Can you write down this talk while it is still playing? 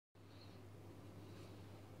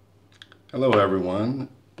Hello everyone,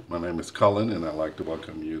 my name is Cullen and I'd like to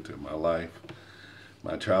welcome you to my life,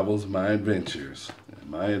 my travels, my adventures. And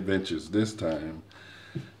my adventures this time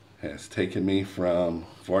has taken me from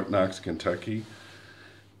Fort Knox, Kentucky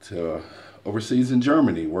to overseas in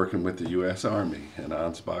Germany working with the U.S. Army in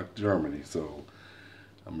Ansbach, Germany. So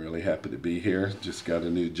I'm really happy to be here. Just got a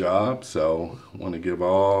new job, so I want to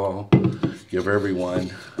give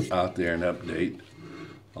everyone out there an update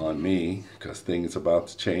on me because things about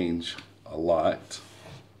to change a lot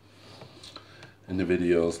in the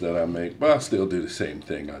videos that I make, but I still do the same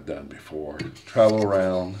thing I've done before. Travel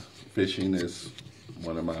around. Fishing is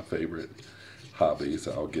one of my favorite hobbies.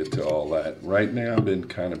 I'll get to all that. Right now I've been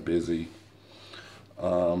kind of busy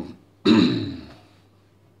trying to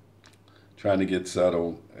get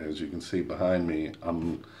settled. As you can see behind me,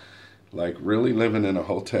 I'm like really living in a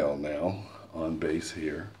hotel now on base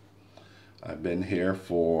here. I've been here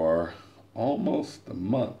for almost a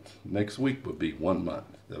month. Next week will be 1 month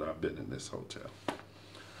that I've been in this hotel.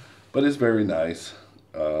 But it's very nice.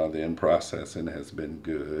 The in-processing has been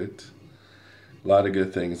good. A lot of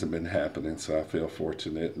good things have been happening, so I feel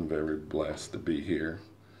fortunate and very blessed to be here.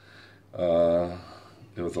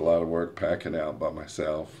 It was a lot of work packing out by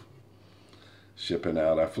myself, shipping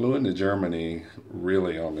out. I flew into Germany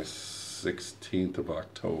really on the 16th of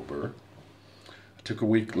October. I took a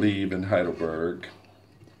week leave in Heidelberg.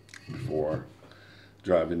 Before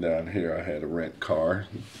driving down here, I had to rent car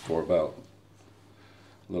for about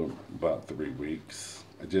 3 weeks.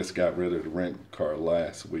 I just got rid of the rent car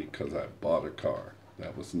last week because I bought a car.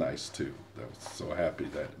 That was nice too. I was so happy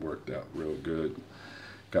that worked out real good.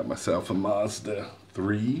 Got myself a Mazda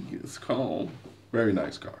 3, it's called. Very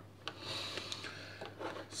nice car.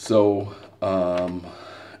 So,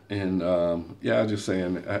 yeah, just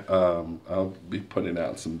saying, I'll be putting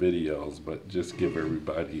out some videos, but just give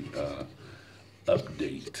everybody an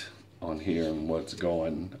update on hearing what's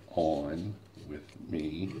going on with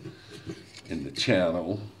me in the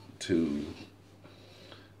channel, to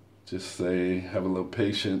just say, have a little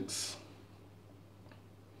patience.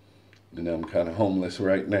 You know, I'm kind of homeless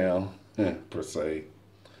right now, per se,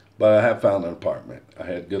 but I have found an apartment. I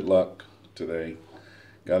had good luck today.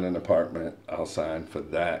 Got an apartment. I'll sign for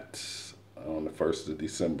that on the 1st of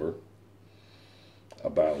December.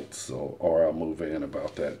 Or I'll move in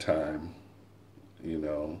about that time, you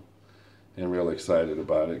know. And real excited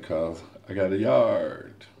about it because I got a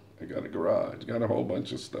yard. I got a garage. Got a whole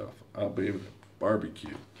bunch of stuff. I'll be able to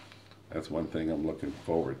barbecue. That's one thing I'm looking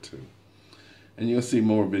forward to. And you'll see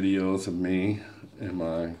more videos of me and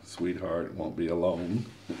my sweetheart. Won't be alone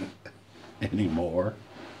anymore,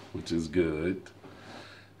 which is good.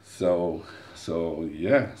 So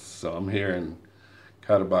yes, so I'm here in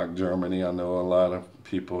Cabanatuan, Germany. I know a lot of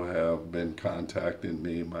people have been contacting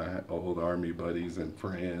me, my old Army buddies and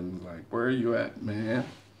friends, like, where are you at, man?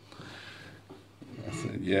 I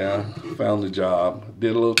said, yeah, found a job.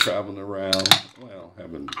 Did a little traveling around. Well,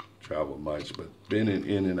 haven't traveled much, but been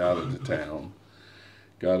in and out of the town.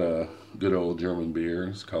 Got a good old German beer.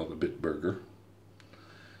 It's called the Bitburger.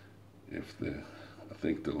 I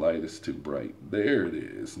think the light is too bright. There it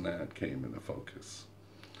is. Now it came into focus.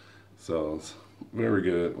 So it's very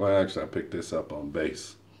good. Well, actually, I picked this up on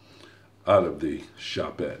base out of the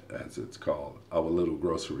shopette, as it's called, our little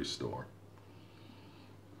grocery store,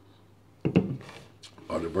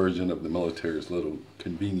 or the version of the military's little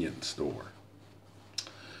convenience store.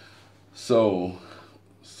 So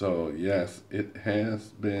yes, it has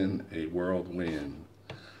been a whirlwind.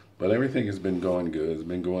 But everything has been going good. It's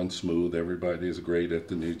been going smooth. Everybody is great at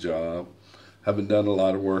the new job. Haven't done a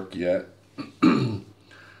lot of work yet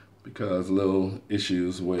because little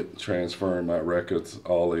issues with transferring my records,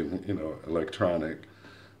 all in, electronic,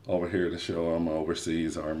 over here to show I'm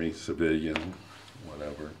overseas Army civilian,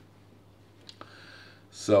 whatever.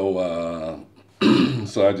 So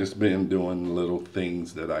so I just been doing little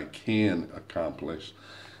things that I can accomplish,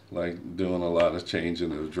 like doing a lot of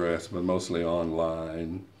changing the address, but mostly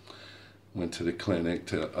online. Went to the clinic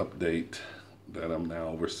to update that I'm now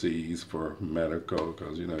overseas for medical,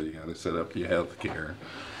 because you got to set up your health care.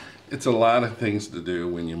 It's a lot of things to do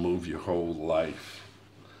when you move your whole life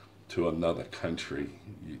to another country.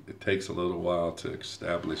 It takes a little while to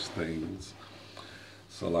establish things.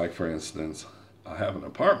 So like, for instance, I have an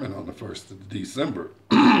apartment on the 1st of December,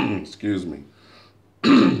 excuse me,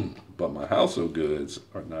 but my household goods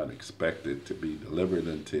are not expected to be delivered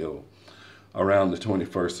until around the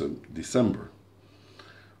 21st of December.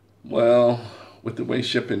 Well, with the way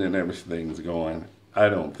shipping and everything's going, I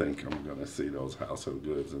don't think I'm going to see those household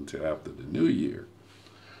goods until after the new year.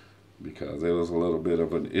 because it was a little bit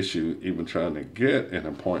of an issue even trying to get an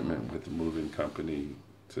appointment with the moving company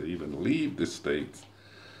to even leave the States.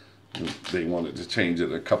 They wanted to change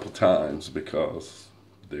it a couple times because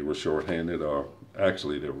they were shorthanded, or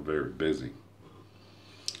actually they were very busy.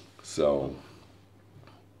 So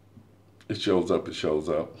it shows up, it shows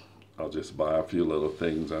up. I'll just buy a few little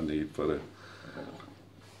things I need for the,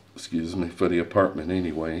 for the apartment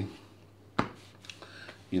anyway.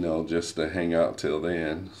 You know, just to hang out till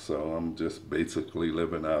then. So I'm just basically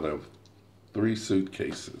living out of 3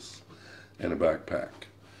 suitcases and a backpack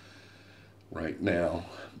right now.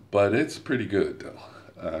 But it's pretty good though.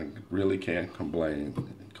 I really can't complain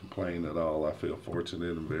at all. I feel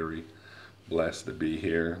fortunate and very blessed to be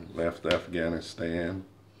here. Left Afghanistan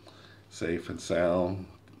safe and sound.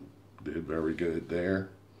 Did very good there.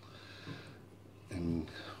 And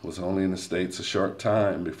was only in the States a short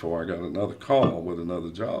time before I got another call with another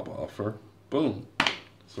job offer. Boom.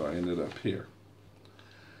 So I ended up here,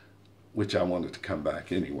 which I wanted to come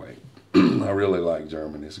back anyway. I really like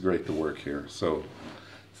Germany. It's great to work here. So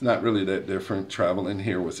it's not really that different. Traveling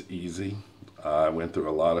here was easy. I went through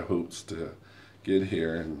a lot of hoops to get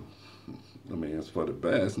here, and I mean, it's for the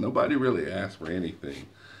best. Nobody really asked for anything.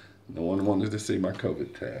 No one wanted to see my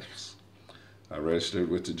COVID tests. I registered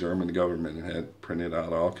with the German government and had printed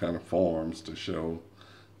out all kind of forms to show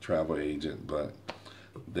travel agent, but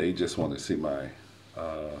they just wanted to see my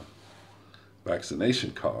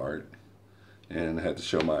vaccination card and had to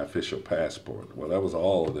show my official passport. Well, that was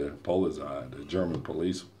all the Polizei, the German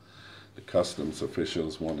police, the customs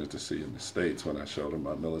officials wanted to see in the States when I showed them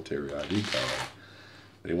my military ID card.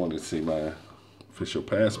 They wanted to see my official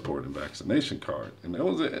passport and vaccination card, and that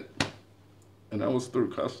was it. And I was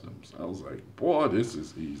through customs. I was like, boy, this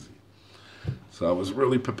is easy. So I was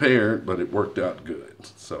really prepared, but it worked out good.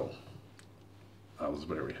 So I was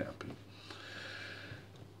very happy.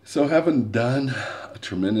 So having done a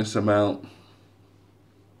tremendous amount,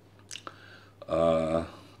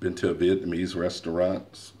 been to a Vietnamese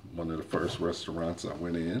restaurant, one of the first restaurants I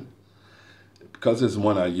went in, because it's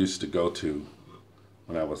one I used to go to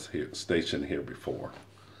when I was here, stationed here before.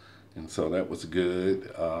 And so that was good.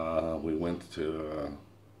 We went to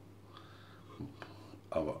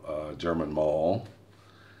a German mall,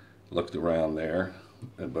 looked around there,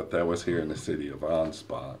 but that was here in the city of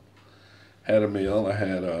Ansbach. Had a meal. I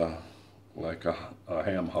had like a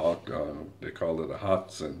ham hock. They call it a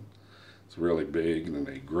Hatzen. It's really big, and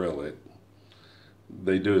they grill it.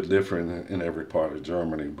 They do it different in every part of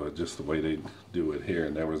Germany, but just the way they do it here,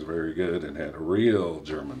 and that was very good. And had a real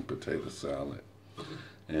German potato salad.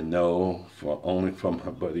 And no, only from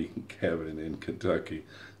my buddy Kevin in Kentucky,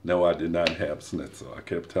 no, I did not have schnitzel. I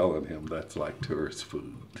kept telling him that's like tourist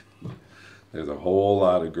food. There's a whole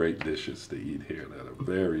lot of great dishes to eat here that are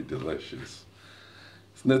very delicious.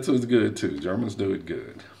 Schnitzel is good too. Germans do it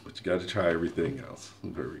good, but you got to try everything else.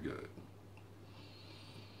 Very good.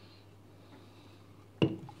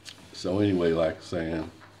 So anyway, like I'm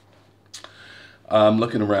saying, I'm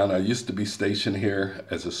looking around. I used to be stationed here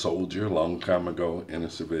as a soldier a long time ago in a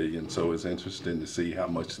civilian, so it's interesting to see how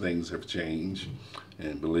much things have changed.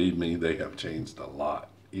 And believe me, they have changed a lot.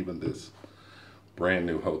 Even this brand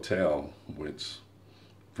new hotel, which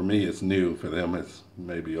for me is new, for them it's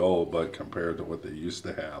maybe old, but compared to what they used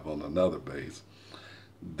to have on another base,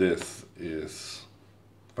 this is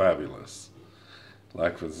fabulous.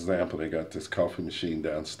 Like for example, they got this coffee machine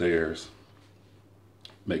downstairs.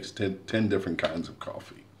 Makes 10 different kinds of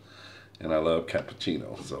coffee. And I love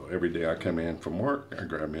cappuccino. So every day I come in from work, I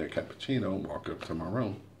grab me a cappuccino and walk up to my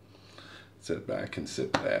room. Sit back and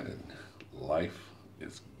sip that, and life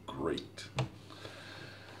is great.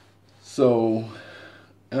 So,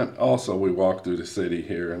 and also we walked through the city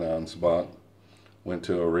here in Ansbach. Went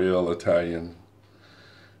to a real Italian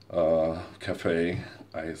cafe.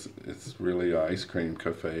 It's really an ice cream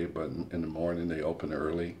cafe, but in the morning they open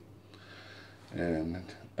early. And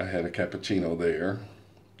I had a cappuccino there.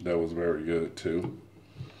 That was very good too.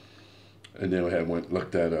 And then we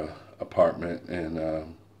looked at a apartment,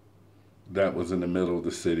 and that was in the middle of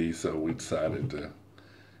the city, so we decided to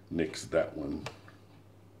nix that one.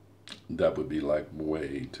 That would be like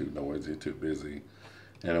way too noisy, too busy.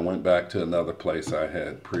 And I went back to another place I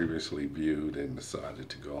had previously viewed and decided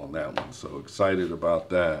to go on that one. So excited about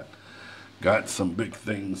that. Got some big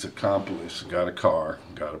things accomplished. Got a car,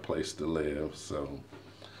 got a place to live. So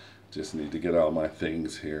just need to get all my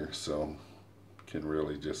things here so can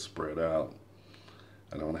really just spread out.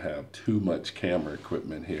 I don't have too much camera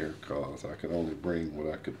equipment here because I could only bring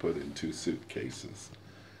what I could put in 2 suitcases.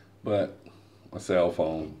 But my cell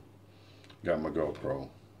phone, got my GoPro.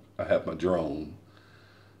 I have my drone,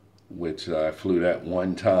 which I flew that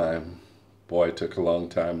one time. Boy, it took a long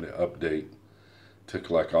time to update Took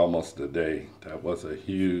like almost a day. That was a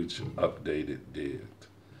huge update it did.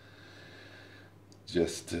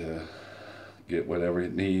 Just to get whatever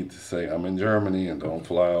it needs to say I'm in Germany and don't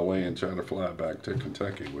fly away and try to fly back to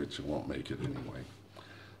Kentucky, which won't make it anyway.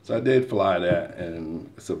 So I did fly that, and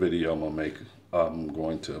it's a video I'm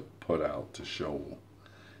going to put out to show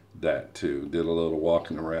that too. Did a little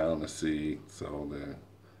walking around to see so that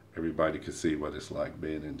everybody could see what it's like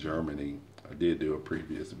being in Germany. I did do a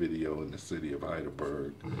previous video in the city of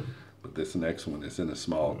Heidelberg, but this next one is in a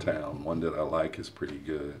small town. One that I like is pretty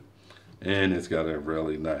good. And it's got a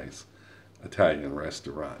really nice Italian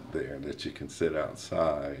restaurant there that you can sit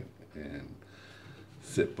outside and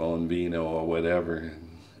sip on vino or whatever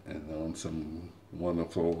and on some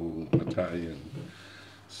wonderful Italian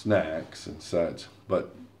snacks and such,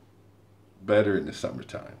 but better in the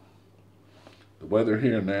summertime. The weather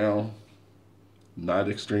here now, not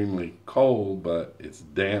extremely cold, but it's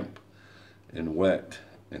damp and wet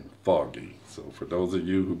and foggy. So for those of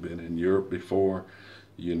you who've been in Europe before,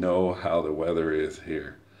 you know how the weather is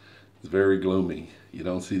here. It's very gloomy. You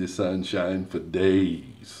don't see the sunshine for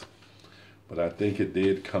days. But I think it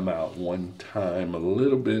did come out one time, a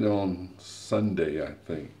little bit on Sunday, I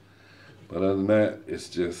think. But other than that, it's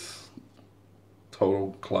just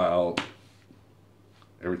total cloud.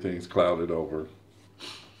 Everything's clouded over.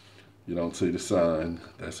 You don't see the sun.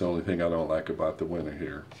 That's the only thing I don't like about the winter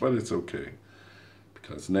here. But it's okay.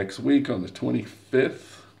 Because next week on the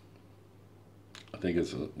 25th, I think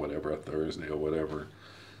it's a Thursday or whatever,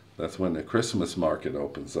 that's when the Christmas market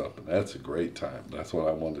opens up. And that's a great time. That's what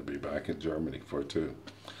I want to be back in Germany for too.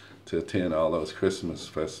 To attend all those Christmas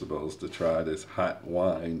festivals, to try this hot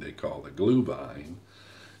wine they call the Glühwein,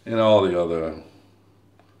 and all the other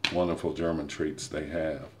wonderful German treats they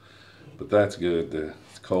have. But that's good.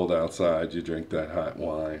 It's cold outside. You drink that hot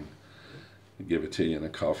wine. You give it to you in a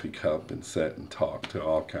coffee cup and sit and talk to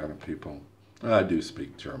all kind of people. I do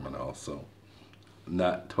speak German also.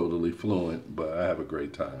 Not totally fluent, but I have a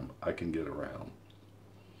great time. I can get around.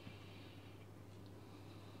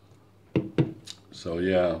 So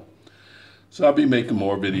yeah. So I'll be making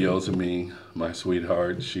more videos of me. My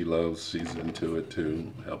sweetheart, she's into it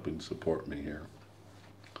too, helping support me here.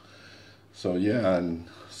 So yeah, and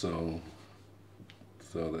so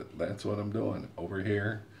that's what I'm doing over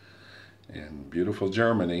here in beautiful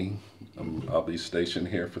Germany. I'll be stationed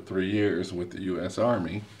here for 3 years with the U.S.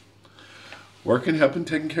 Army, working, helping,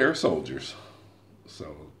 taking care of soldiers.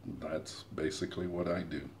 So that's basically what I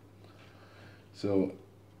do. So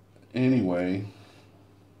anyway,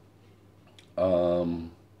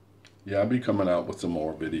 yeah, I'll be coming out with some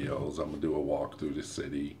more videos. I'm gonna do a walk through the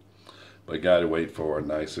city, but gotta wait for a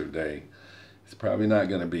nicer day. It's probably not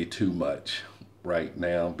gonna be too much right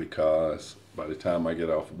now because by the time I get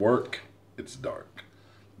off work, it's dark.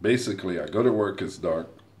 Basically, I go to work, it's dark.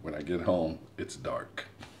 When I get home, it's dark.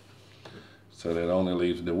 So that only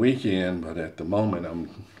leaves the weekend, but at the moment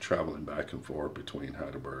I'm traveling back and forth between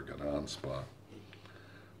Heidelberg and Ansbach.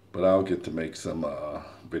 But I'll get to make some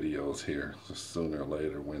videos here sooner or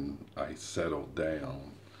later when I settle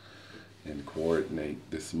down and coordinate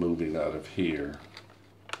this moving out of here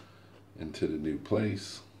into the new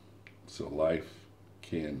place so life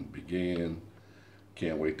can begin.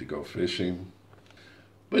 Can't wait to go fishing.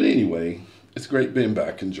 But anyway, it's great being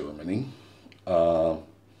back in Germany. I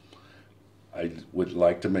would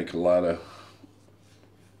like to make a lot of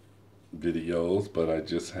videos, but I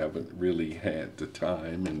just haven't really had the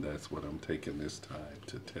time, and that's what I'm taking this time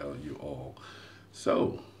to tell you all.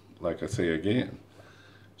 So, like I say again,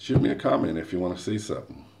 shoot me a comment if you want to see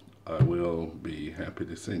something. I will be happy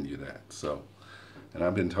to send you that. So, and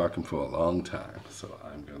I've been talking for a long time, so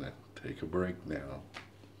I'm gonna take a break now.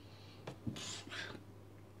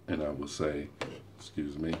 And I will say,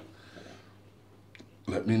 excuse me,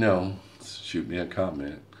 let me know, shoot me a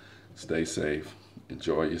comment, stay safe,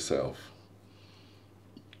 enjoy yourself,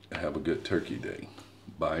 have a good turkey day.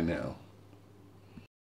 Bye now.